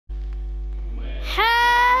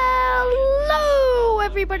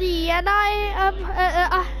everybody, and I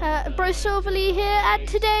am Bro Silverly here, and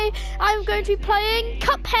today I'm going to be playing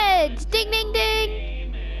Cuphead. Ding ding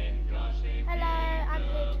ding. Hello, I'm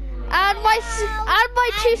here too.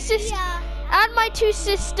 And my two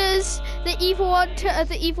sisters, the evil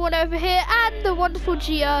one over here, and the wonderful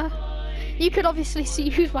Gia. You can obviously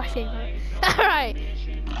see who's my favorite. All right,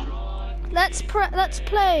 let's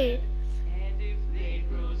play.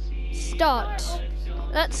 Start.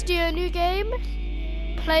 Let's do a new game.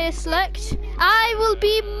 Player select. I will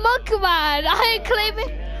be Mugman. I claim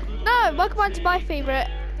it. No, Mugman's my favorite.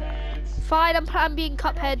 Fine, I'm being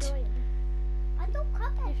Cuphead. I thought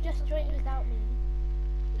Cuphead just joined without me.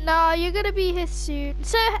 No, you're gonna be here soon.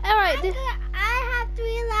 So, alright. I have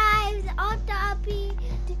 3 lives after Uppy.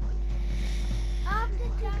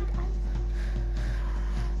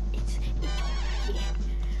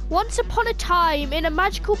 Once upon a time, in a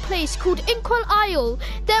magical place called Inkwell Isle,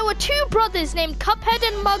 there were 2 brothers named Cuphead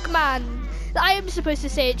and Mugman. I am supposed to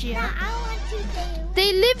say it, Gia. No, I want to say it.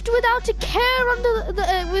 They lived without a care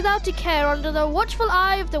under the watchful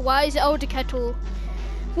eye of the wise elder kettle.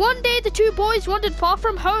 One day, the 2 boys wandered far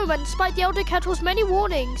from home, and despite the elder kettle's many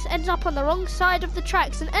warnings, ended up on the wrong side of the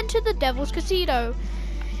tracks and entered the Devil's Casino.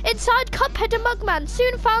 Inside, Cuphead and Mugman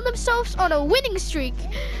soon found themselves on a winning streak.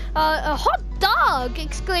 A hot dog!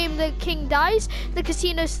 Exclaimed the King Dice, the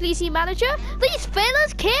casino's sleazy manager. These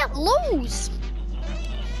fellas can't lose.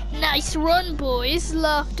 Nice run, boys,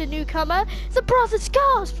 laughed a newcomer. The brothers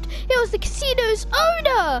gasped. It was the casino's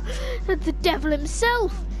owner, the devil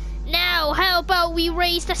himself. Now, how about we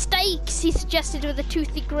raise the stakes, he suggested with a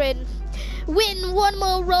toothy grin. Win 1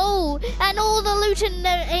 more roll, and all the loot in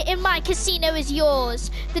my casino is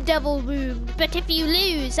yours, the devil boomed. But if you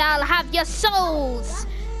lose, I'll have your souls.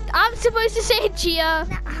 I'm supposed to say it, Gia.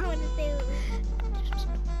 No, I want to say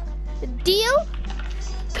it. Deal?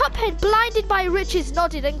 Cuphead, blinded by riches,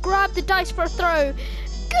 nodded and grabbed the dice for a throw.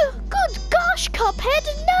 Good gosh, Cuphead,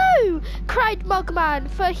 no! Cried Mugman,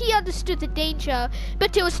 for he understood the danger,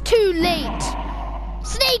 but it was too late.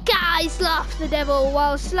 Snake eyes, laughed the devil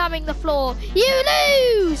while slamming the floor. You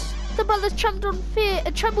lose! The brothers trembled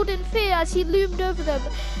in fear as he loomed over them.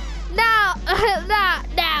 Now,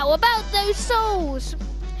 about those souls.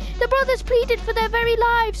 The brothers pleaded for their very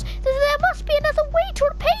lives. There must be another way to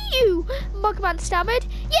repay you, Mugman stammered.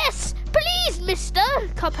 Yes, please, mister,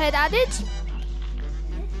 Cuphead added.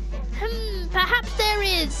 Perhaps there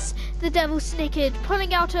is, the devil snickered,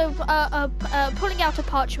 pulling out a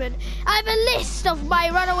parchment. I've a list of my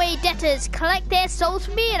runaway debtors. Collect their souls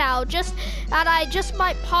for me, and I just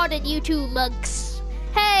might pardon you 2 mugs.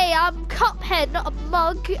 Hey, I'm Cuphead, not a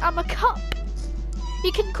mug. I'm a cup.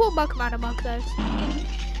 You can call Mugman a mug, though.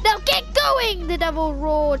 Now get going, the devil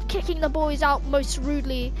roared, kicking the boys out most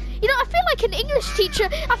rudely. You know, I feel like an English teacher.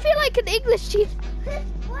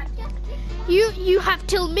 You have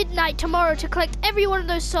till midnight tomorrow to collect every one of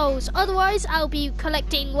those souls. Otherwise, I'll be the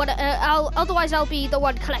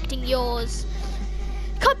one collecting yours.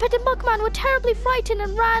 Cuphead and Mugman were terribly frightened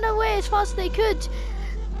and ran away as fast as they could.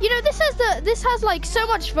 You know, this has like so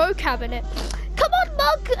much vocab in it. Come on,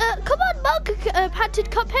 Mug, panted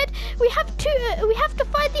Cuphead. We have to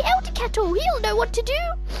find the elder kettle. He'll know what to do.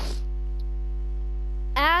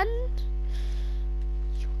 And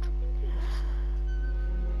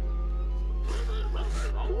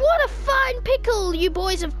what a fine pickle you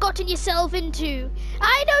boys have gotten yourself into.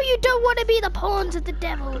 I know you don't want to be the pawns of the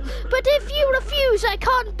devil, but if you refuse, I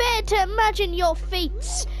can't bear to imagine your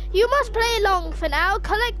fates. You must play along for now,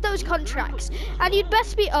 collect those contracts, and you'd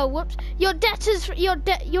best be, your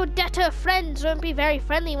debtor friends won't be very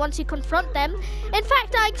friendly once you confront them. In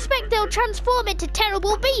fact, I expect they'll transform into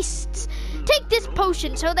terrible beasts. Take this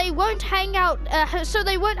potion so they won't hang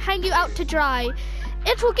you out to dry.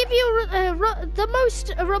 It will give you the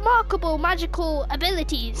most remarkable magical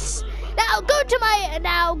abilities. Now go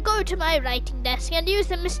to my writing desk and use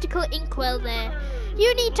the mystical inkwell there.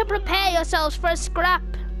 You need to prepare yourselves for a scrap.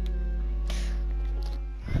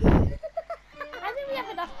 I think we have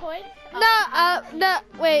enough points. No,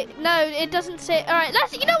 it doesn't say. All right,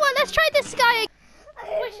 you know what? Let's try this guy.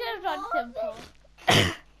 We should have done simple.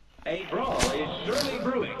 A brawl is surely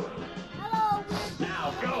brewing. Hello.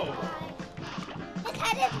 Now go. His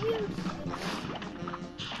head is huge.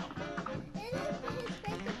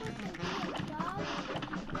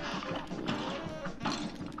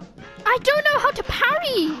 I don't know how to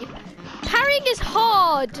parry. Parrying is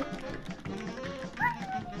hard.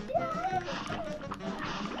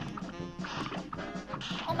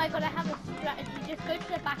 Oh my god, I have a strategy. Just go to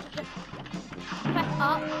the back and just press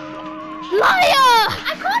up. Liar!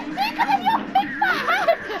 I can't see because of your big fat head!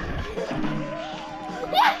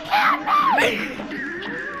 You can't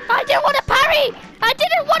move! I didn't want to parry! I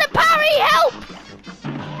didn't want to parry! Help!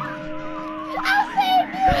 I'll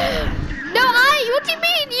save you! No, what do you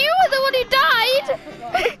mean? You were the one who died!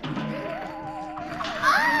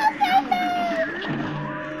 Oh, save me!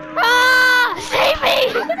 Ah! Save me!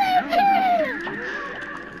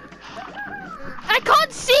 I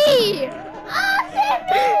can't see! Oh, save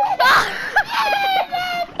me!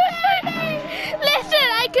 Listen,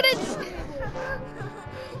 I couldn't.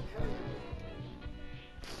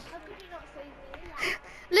 How could you not save me?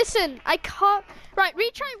 Listen, I can't. Right,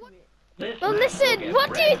 retry. This Well, round listen. will get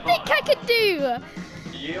What do you red think hot. I can do?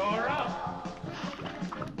 You're up.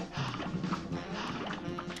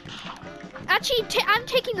 Actually, I'm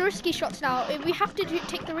taking the risky shots now. We have to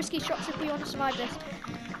take the risky shots if we want to survive this.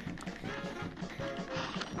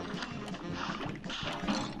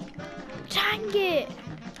 Dang it!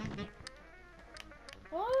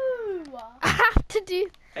 Oh! I have to do.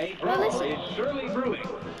 A Well, brawl listen. is surely brewing.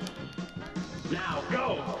 Now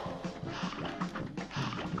go.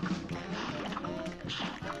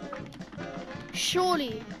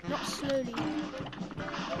 Surely, not slowly.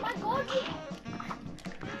 Oh my god!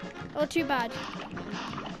 Oh, too bad.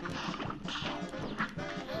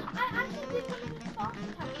 I actually did one of the fast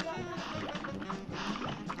attacks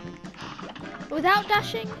Without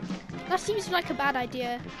dashing? That seems like a bad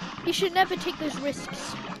idea. You should never take those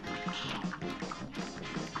risks.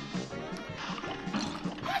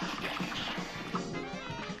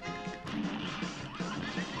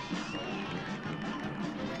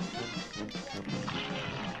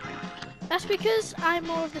 That's because I'm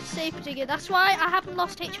more of the safe digger. That's why I haven't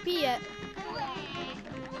lost HP yet.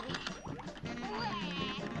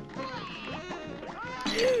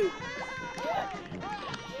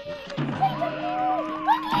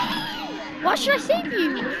 Why should I save you?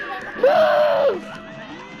 Move!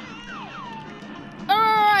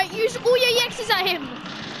 Alright, use all your X's at him.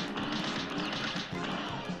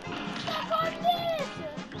 Stop on this!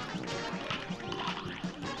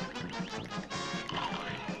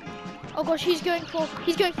 Oh gosh, he's going for you,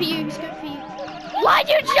 he's going for you. Why'd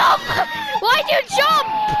you jump? Why'd you jump?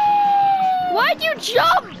 Why'd you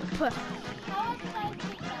jump? How did I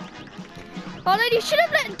think that? Oh no, you should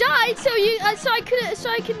have let him die so I can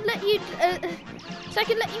let you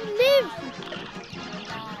live.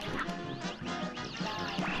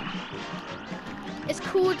 It's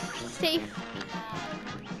called safe.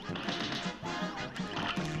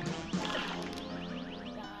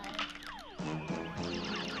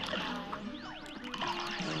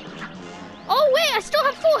 Oh wait, I still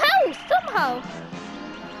have full health somehow.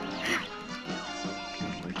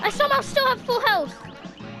 I somehow still have full health.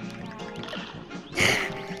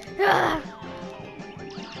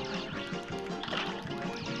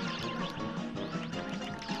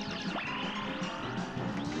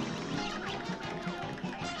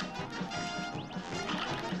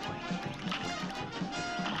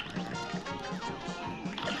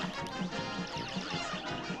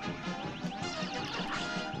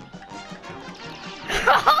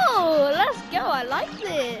 Oh, let's go. I like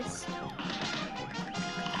this.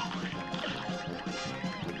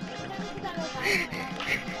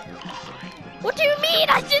 What do you mean?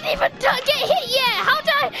 I didn't even get hit yet. How did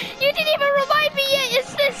I? You didn't even remind me yet.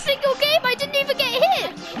 It's this single game. I didn't even get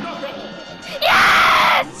hit.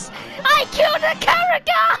 Yes! I killed a carrot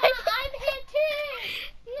guy. I'm here too!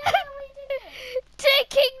 Yeah, we did it!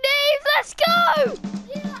 Taking names. Let's go.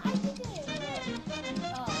 Yeah, I did it!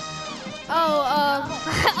 Oh.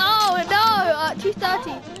 Oh no.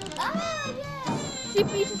 230. Ah, yeah!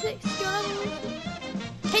 Super Meter 6 skill level.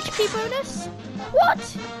 HP bonus?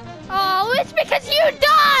 What? Oh, it's because you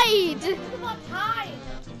died! Come on, time!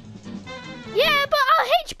 Yeah, but our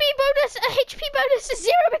HP bonus is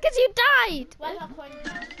 0 because you died! Where's our coin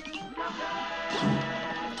now?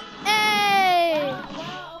 Hey! Where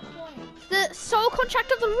are our coins? The soul contract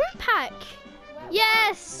of the root pack!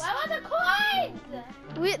 Yes! Where are the coins?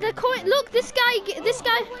 The coin, look, this guy, Wait, what's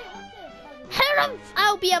this? Harumph!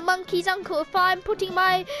 I'll be a monkey's uncle if I'm putting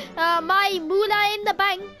my my moolah in the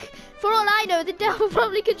bank. For all I know, the devil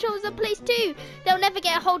probably controls the place too. They'll never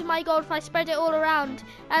get a hold of my gold if I spread it all around.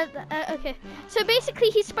 Okay, so basically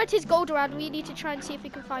he spread his gold around. We need to try and see if we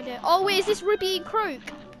can find it. Oh wait, is this Ruby and Croak?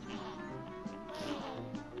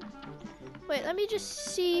 Wait, let me just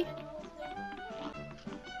see.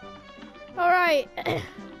 All right.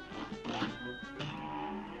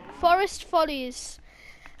 Forest Follies.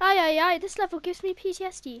 Aye, this level gives me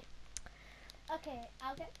PTSD. Okay,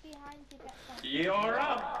 I'll get behind you. Get some. You're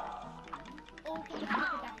up. All for the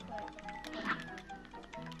super dashboard.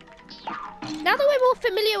 Now that we're more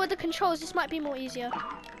familiar with the controls, this might be more easier.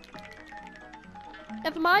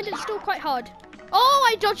 Never mind, it's still quite hard. Oh,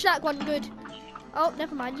 I dodged that one. Good. Oh,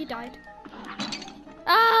 never mind. You died.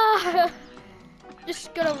 Ah!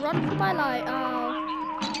 Just gonna run for my life. Oh.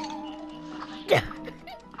 We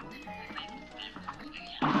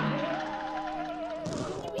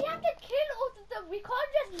have to kill all of them. We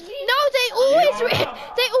can't just leave. No, they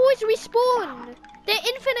always respawn. They're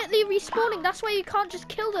infinitely respawning. That's why you can't just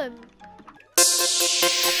kill them.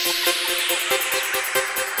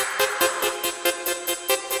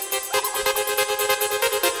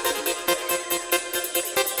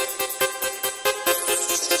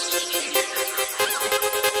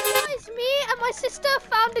 Sister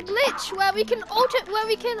found a glitch where we can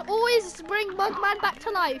always bring Mugman back to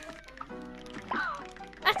life.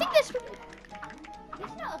 I think this.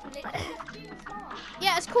 It's not a glitch. It's just being smart.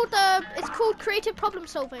 Yeah, it's called creative problem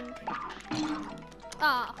solving.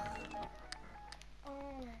 Ah.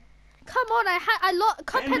 Oh. Come on,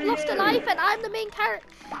 Cuphead lost a life, and I'm the main character.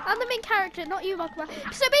 I'm the main character, not you, Mugman.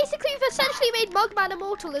 So basically, we've essentially made Mugman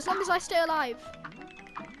immortal as long as I stay alive.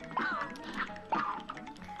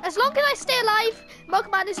 As long as I stay alive,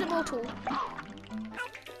 Mugman is immortal.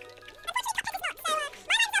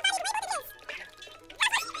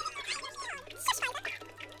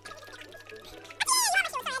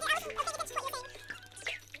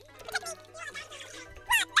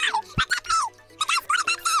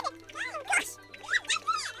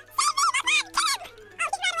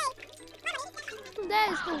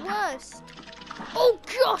 There's the worst. Oh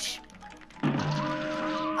gosh!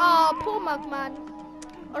 Oh, poor Mugman.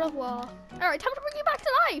 Au revoir. Alright, time to bring you back to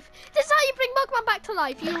life. This is how you bring Mugman back to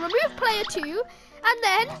life. You remove player 2, and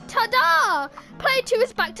then, ta-da! Player 2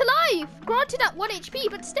 is back to life. Granted at 1 HP,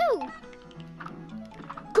 but still.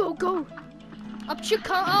 Go, go. Up you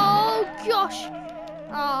come. Oh, gosh.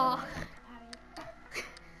 Oh.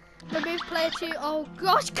 Remove player 2. Oh,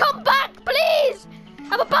 gosh. Come back, please.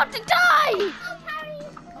 I'm about to die.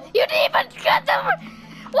 You didn't even get them.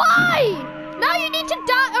 Why? Now you need to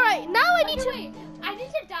die. Alright, now I need to... Wait. I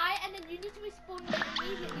need to die, and then you need to respawn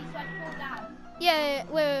immediately so I fall down. Yeah,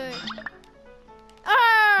 wait.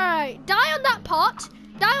 Alright, die on that part.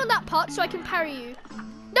 Die on that part so I can parry you.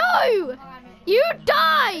 No! You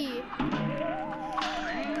die!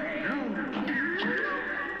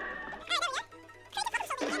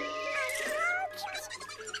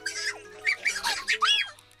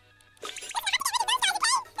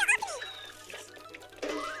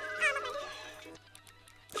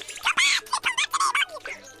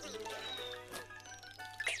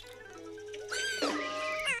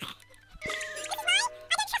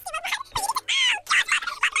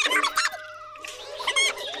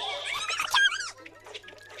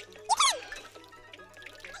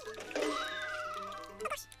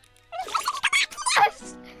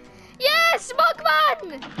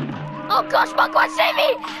 Oh gosh, Mugman, save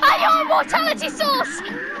me! I'm your immortality source!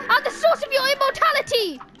 I'm the source of your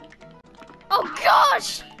immortality! Oh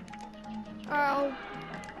gosh! Oh.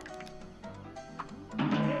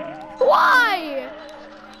 Why?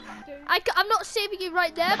 I'm not saving you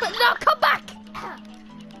right there, but now come back!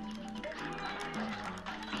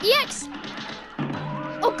 EX!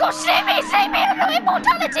 Oh gosh, save me! Save me! I have no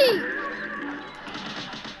immortality!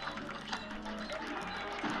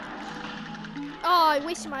 Oh, I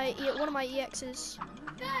wasted one of my EXs.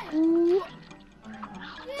 Ooh.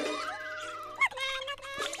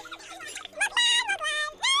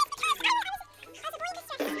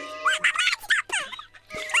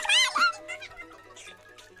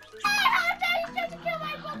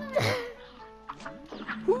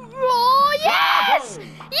 Oh, yes!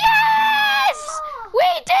 Yes! We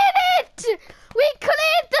did it! We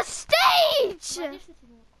cleared the stage!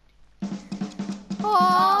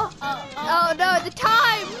 Oh no, the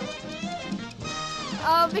time!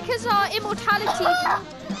 Because our immortality.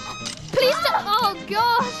 Please don't. Oh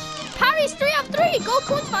gosh! Parry's 3 out of 3. Gold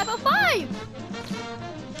coins 5 out of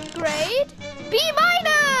 5. Grade B minus.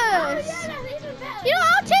 Oh, yeah, that's even better. You know,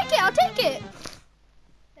 I'll take it. I'll take it.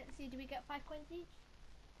 Let's see. Do we get 5 coins each?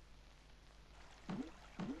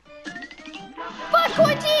 5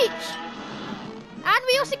 coins each. And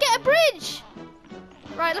we also get a bridge.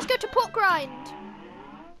 Right, let's go to Pork Grind.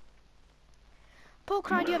 Pork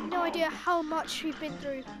Grind, you have no idea how much we've been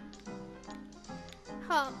through.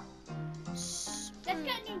 Huh. Let's get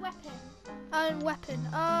a new weapon. Weapon.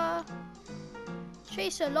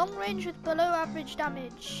 Chaser, long range with below average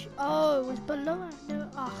damage. Oh, it was below. No,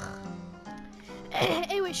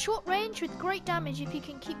 Anyway, short range with great damage if you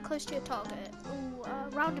can keep close to your target. Ooh,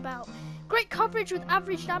 roundabout. Great coverage with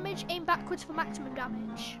average damage. Aim backwards for maximum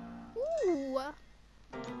damage. Ooh.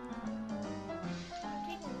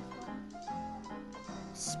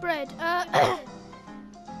 Spread.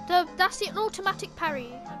 That's the automatic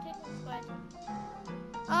parry. I'm taking square.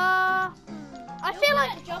 I feel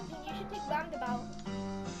like jumping. You should take roundabout.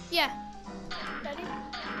 yeah. Ready?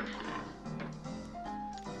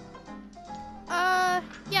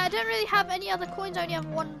 Yeah, I don't really have any other coins. I only have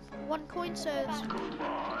one coin, so it's...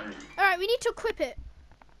 Alright, we need to equip it.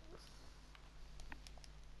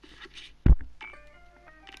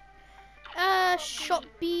 Shop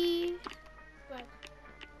B. Right.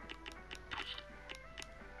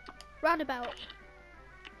 Roundabout.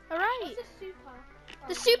 Alright. What's the super?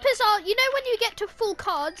 The supers are, you know when you get to full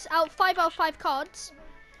cards, 5 out of 5 cards.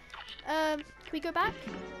 Can we go back?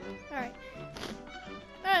 Alright.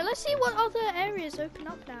 Alright, let's see what other areas open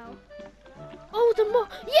up now. Oh,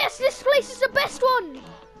 yes, this place is the best one!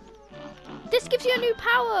 This gives you a new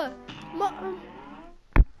power.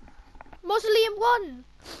 Mausoleum 1.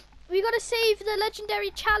 We gotta save the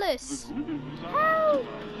legendary chalice. Help!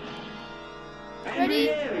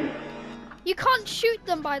 Ready? You can't shoot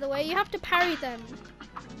them, by the way. You have to parry them.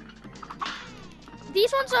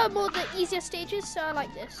 These ones are more the easier stages, so I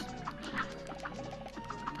like this.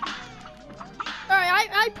 Alright,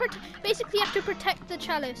 I basically have to protect the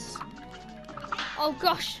chalice. Oh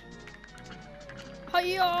gosh.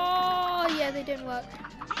 Hiya! Yeah, they didn't work.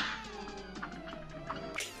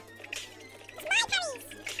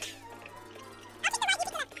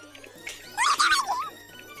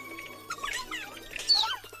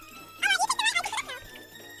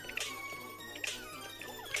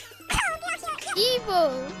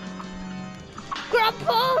 Evil!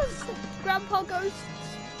 Grandpa ghosts.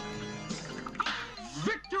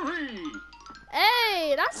 Victory!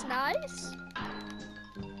 Hey, that's nice.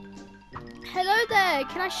 Hello there,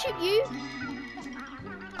 can I shoot you?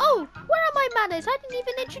 Oh, where are my manners? I didn't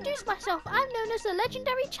even introduce myself. I'm known as the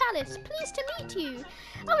legendary chalice. Pleased to meet you.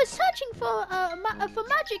 I was searching for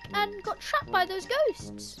magic and got trapped by those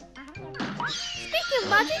ghosts. Speaking of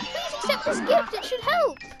magic, please accept this gift. It should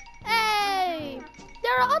help. Hey,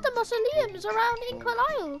 there are other mausoleums around Inkwell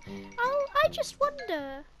Isle. I just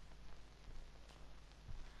wonder.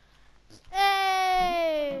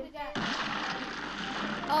 Hey.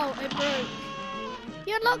 Oh, it broke.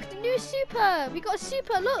 You unlocked a new super. We got a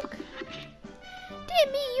super, look.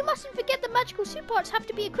 Dear me, you mustn't forget the magical super arts have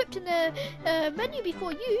to be equipped in the menu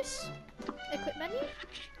before use. Equip menu.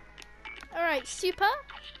 Alright, super.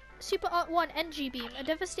 Super art 1, NG beam. A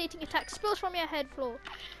devastating attack spills from your head floor.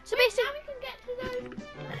 So basically... Now we can get to those...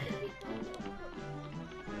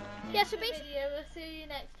 Yeah, so basically... We'll see you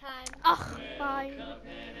next time. Ugh, fine.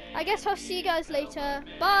 I guess I'll see you guys later.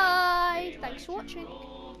 Bye. Thanks for watching.